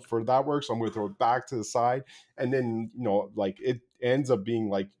up and hope for that works. So I'm going to throw it back to the side, and then like it ends up being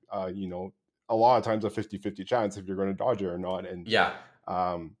like a lot of times a 50-50 chance if you're going to dodge it or not. And yeah,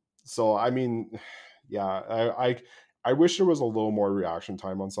 so I mean, yeah, I wish there was a little more reaction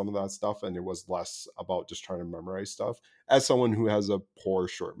time on some of that stuff, and it was less about just trying to memorize stuff. As someone who has a poor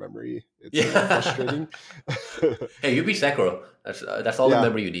short memory, it's a little yeah. frustrating. Hey, you beat Sekiro. That's all the Yeah.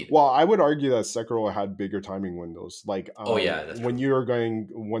 memory you need. Well, I would argue that Sekiro had bigger timing windows. Like Oh yeah, that's when true.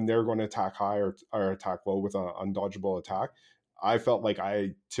 they're going to attack high or attack low with an undodgeable attack, I felt like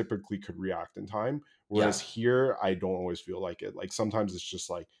I typically could react in time. Yeah, Whereas here, I don't always feel like it. Like sometimes it's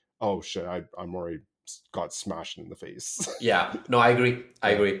just like, oh shit, I'm already got smashed in the face. yeah. No, I agree.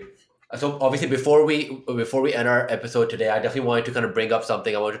 I Yeah. agree. So obviously, before we end our episode today, I definitely wanted to kind of bring up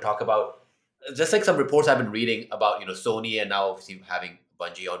something. I wanted to talk about just like some reports I've been reading about, Sony and now obviously having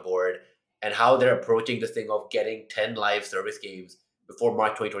Bungie on board, and how they're approaching this thing of getting 10 live service games before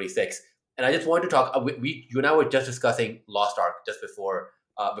March 2026. And I just wanted to talk. You and I were just discussing Lost Ark just before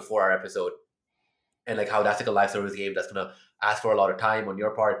our episode, and like how that's like a live service game that's gonna ask for a lot of time on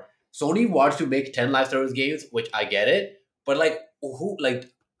your part. Sony wants to make 10 live service games, which I get it, but like who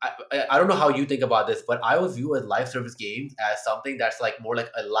like I don't know how you think about this, but I always view as live service games as something that's like more like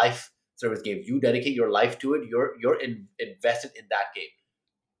a life service game. You dedicate your life to it. You're invested in that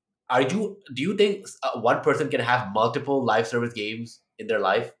game. Do you think one person can have multiple live service games in their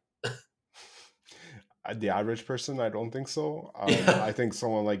life? The average person, I don't think so. I Yeah, think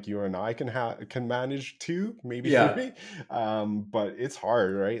someone like you and I can manage two, maybe yeah, three. But it's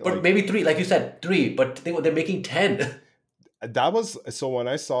hard, right? but Like maybe three, like you said, three. But they're making 10. that was so when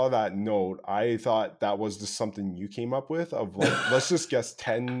I saw that note, I thought that was just something you came up with of like, let's just guess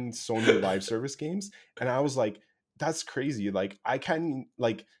 10 Sony live service games. And I was like, that's crazy. Like I can't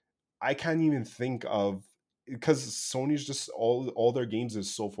even think of because Sony's just all their games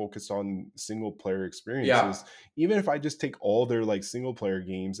is so focused on single player Yeah. experiences. Even if I just take all their like single player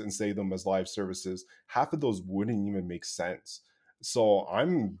games and say them as live services, half of those wouldn't even make sense. So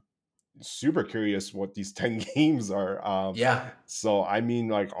I'm super curious what these 10 games are. Yeah. So I mean,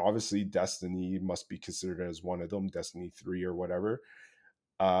 like obviously Destiny must be considered as one of them, Destiny 3 or whatever.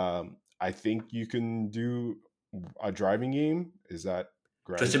 I think you can do a driving game. Is that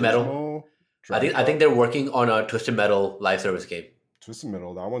Gran Twisted Metal. Turismo? I Drive think Club? they're working on a Twisted Metal live service game. Twisted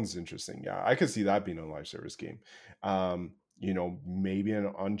Metal, that one's interesting. Yeah, I could see that being a live service game. Maybe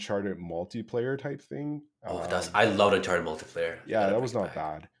an Uncharted multiplayer type thing. Oh, that's I love Uncharted multiplayer. You Yeah, gotta that bring was it not back.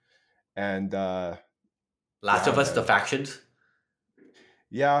 bad. And Last yeah, of Us, the man. factions,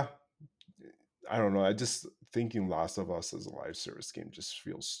 Yeah, I don't know. I just thinking Last of Us as a live service game just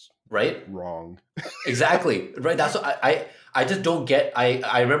feels right? wrong. Exactly. Right. That's what I just don't get.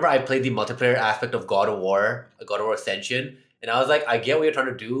 I remember I played the multiplayer aspect of God of War Ascension, and I was like, I get what you're trying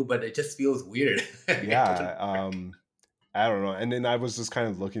to do, but it just feels weird. It doesn't Yeah, I don't know. And then I was just kind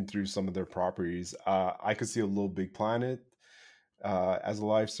of looking through some of their properties. I could see a Little Big Planet as a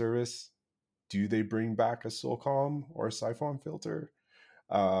live service. Do they bring back a Solcom or a Siphon filter?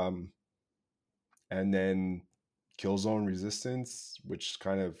 Um, and then Killzone Resistance, which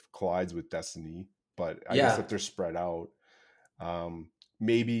kind of collides with Destiny, but I guess yeah. if they're spread out,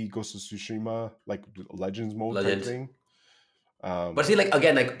 maybe Ghost of Tsushima, like Legends mode type Legends. thing. But see, like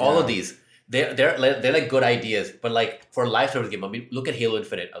again, like all of Yeah, these, they're like good ideas. But like for a live service game, I mean, look at Halo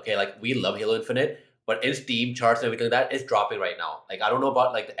Infinite. Okay, like we love Halo Infinite, but in Steam charts and everything like that, it's dropping right now. Like I don't know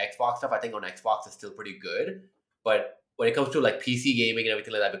about like the Xbox stuff. I think on Xbox it's still pretty good, but when it comes to like PC gaming and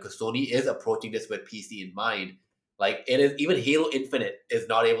everything like that, because Sony is approaching this with PC in mind, like it is even Halo Infinite is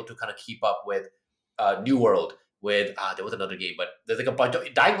not able to kind of keep up with New World. With there was another game, but there's like a bunch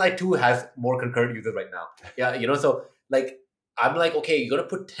of Dying Light 2 has more concurrent users right now. Yeah, so like I'm like, okay, you're gonna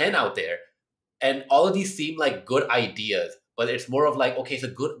put 10 out there, and all of these seem like good ideas, but it's more of like, okay, it's a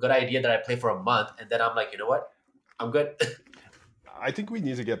good idea that I play for a month, and then I'm like, you know what, I'm good. I think we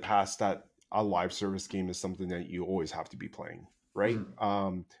need to get past that. A live service game is something that you always have to be playing, right?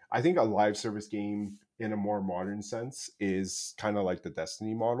 Mhm. I think a live service game in a more modern sense is kind of like the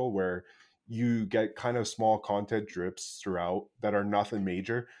Destiny model where you get kind of small content drips throughout that are nothing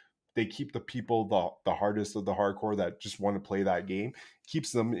major. They keep the people the hardest of the hardcore that just want to play that game,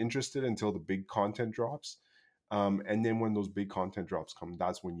 keeps them interested until the big content drops. And then when those big content drops come,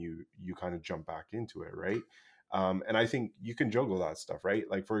 that's when you kind of jump back into it, right? And I think you can juggle that stuff, right?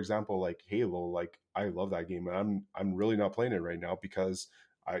 Like for example, like Halo, like I love that game, and I'm really not playing it right now because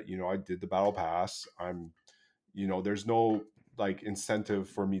I did the battle pass. There's no like incentive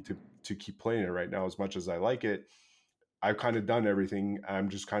for me to keep playing it right now as much as I like it. I've kind of done everything. I'm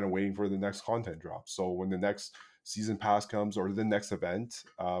just kind of waiting for the next content drop. So when the next season pass comes or the next event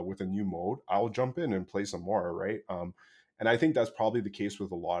with a new mode, I'll jump in and play some more, right? And I think that's probably the case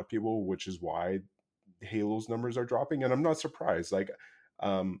with a lot of people, which is why Halo's numbers are dropping, and I'm not surprised. Like,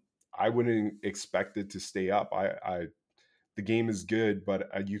 I wouldn't expect it to stay up. The game is good, but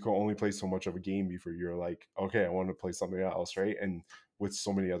you can only play so much of a game before you're like, okay, I want to play something else, right? And with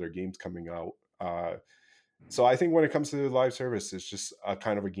so many other games coming out, so I think when it comes to the live service, it's just a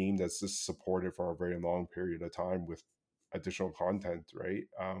kind of a game that's just supported for a very long period of time with additional content, right?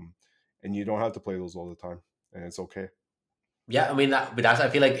 And you don't have to play those all the time, and it's okay. Yeah, I mean but that's I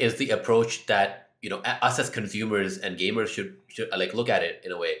feel like is the approach that us as consumers and gamers should like look at it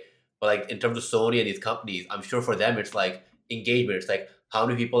in a way. But like in terms of Sony and these companies, I'm sure for them it's like engagement. It's like how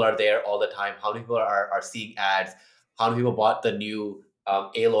many people are there all the time? How many people are seeing ads? How many people bought the new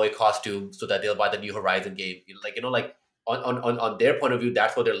Aloy costume so that they'll buy the new Horizon game? Like on their point of view,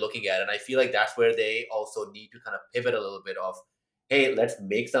 that's what they're looking at, and I feel like that's where they also need to kind of pivot a little bit of, hey, let's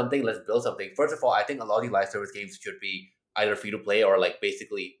make something, let's build something. First of all, I think a lot of these live service games should be either free to play or like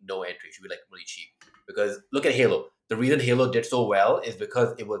basically no entry. It should be like really cheap. Because look at Halo. The reason Halo did so well is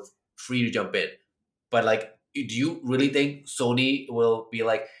because it was free to jump in. But like, do you really think Sony will be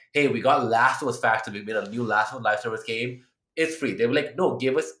like, hey, we got Last of Us Factor, we made a new Last of Us live service game. It's free. They were like, no,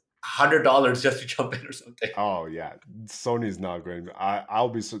 give us $100 just to jump in or something. Oh yeah, Sony's not going. I'll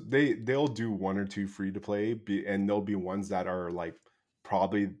be so they'll do one or two free to play, and there'll be ones that are like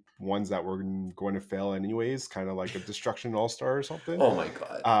probably ones that were going to fail anyways, kind of like a Destruction All Star or something. Oh my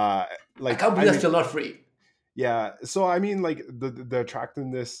god. Uh, I like can't I believe that's mean, still not free. yeah. So I mean, like the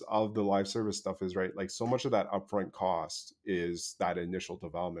attractiveness of the live service stuff is right. Like so much of that upfront cost is that initial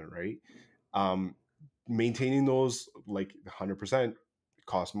development, right? Um, Maintaining those like 100%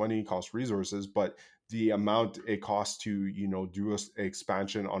 cost money, cost resources, but the amount it costs to do a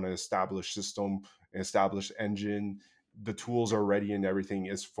expansion on an established system, an established engine, the tools are ready and everything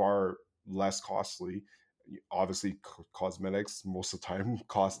is far less costly. Obviously, cosmetics most of the time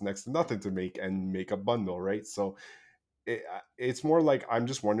cost next to nothing to make a bundle, right? So it's more like I'm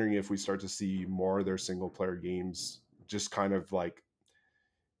just wondering if we start to see more of their single player games just kind of like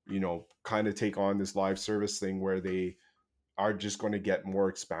kind of take on this live service thing where they are just going to get more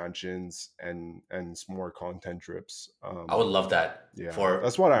expansions and more content drips. I would love that. Yeah, For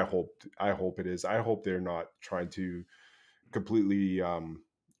that's what I hope it is. I hope they're not trying to completely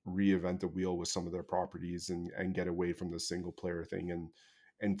reinvent the wheel with some of their properties and get away from the single player thing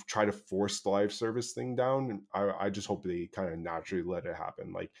and try to force the live service thing down. And I just hope they kind of naturally let it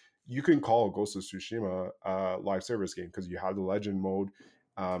happen. Like you can call Ghost of Tsushima a live service game because you have the legend mode.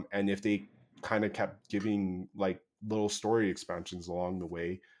 And if they kind of kept giving like little story expansions along the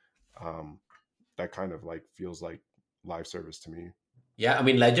way, that kind of like feels like live service to me. Yeah, I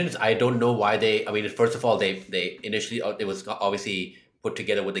mean, Legends, I don't know why they. I mean, first of all, they initially it was obviously put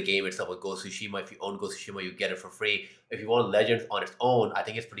together with the game itself with Ghost of Tsushima. If you own Ghost of Tsushima, you get it for free. If you want Legends on its own, I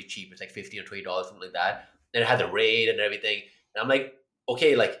think it's pretty cheap. It's like $15 or $20, something like that. And it has a raid and everything. And I'm like,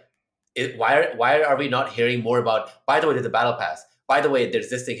 okay, like, why are we not hearing more about? By the way, there's a battle pass. By the way, there's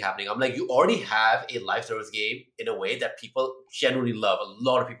this thing happening. I'm like, you already have a live service game in a way that people generally love. A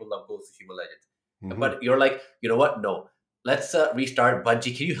lot of people love Ghost of Tsushima Legends. Mhm. But you're like, you know what? No. Let's restart.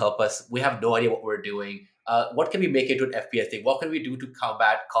 Bungie, can you help us? We have no idea what we're doing. What can we make into an FPS thing? What can we do to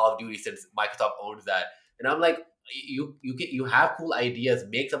combat Call of Duty since Microsoft owns that? And I'm like, you have cool ideas.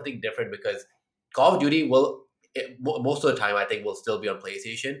 Make something different because Call of Duty most of the time I think will still be on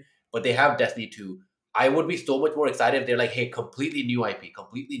PlayStation, but they have Destiny 2. I would be so much more excited if they're like, hey, completely new IP,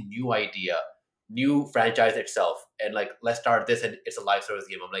 completely new idea, new franchise itself, and like let's start this and it's a live service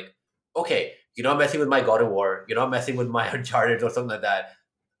game. I'm like, okay, you're not messing with my God of War, you're not messing with my Uncharted or something like that.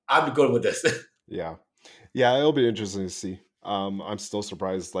 I'm good with this. Yeah, it'll be interesting to see. I'm still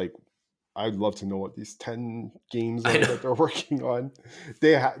surprised. Like, I'd love to know what these 10 games are that they're working on.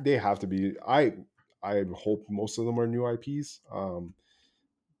 They have to be. I hope most of them are new IPs.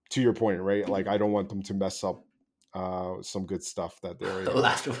 To your point, right? Like, I don't want them to mess up some good stuff that they're. The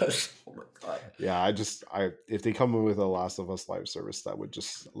Last of Us. Oh my god. Yeah, if they come in with a Last of Us live service, that would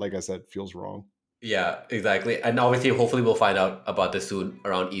just, like I said, feels wrong. Yeah, exactly. And obviously, hopefully, we'll find out about this soon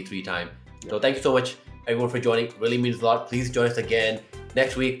around E3 time. So thank you so much, everyone, for joining. Really means a lot. Please join us again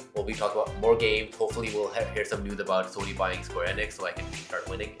next week. We'll be talking about more games. Hopefully, we'll hear some news about Sony buying Square Enix so I can start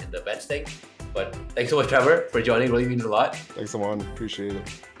winning in the bets thing. But thanks so much, Trevor, for joining. Really means a lot. Thanks, Aman. Appreciate it.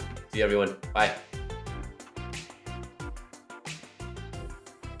 See you, everyone. Bye.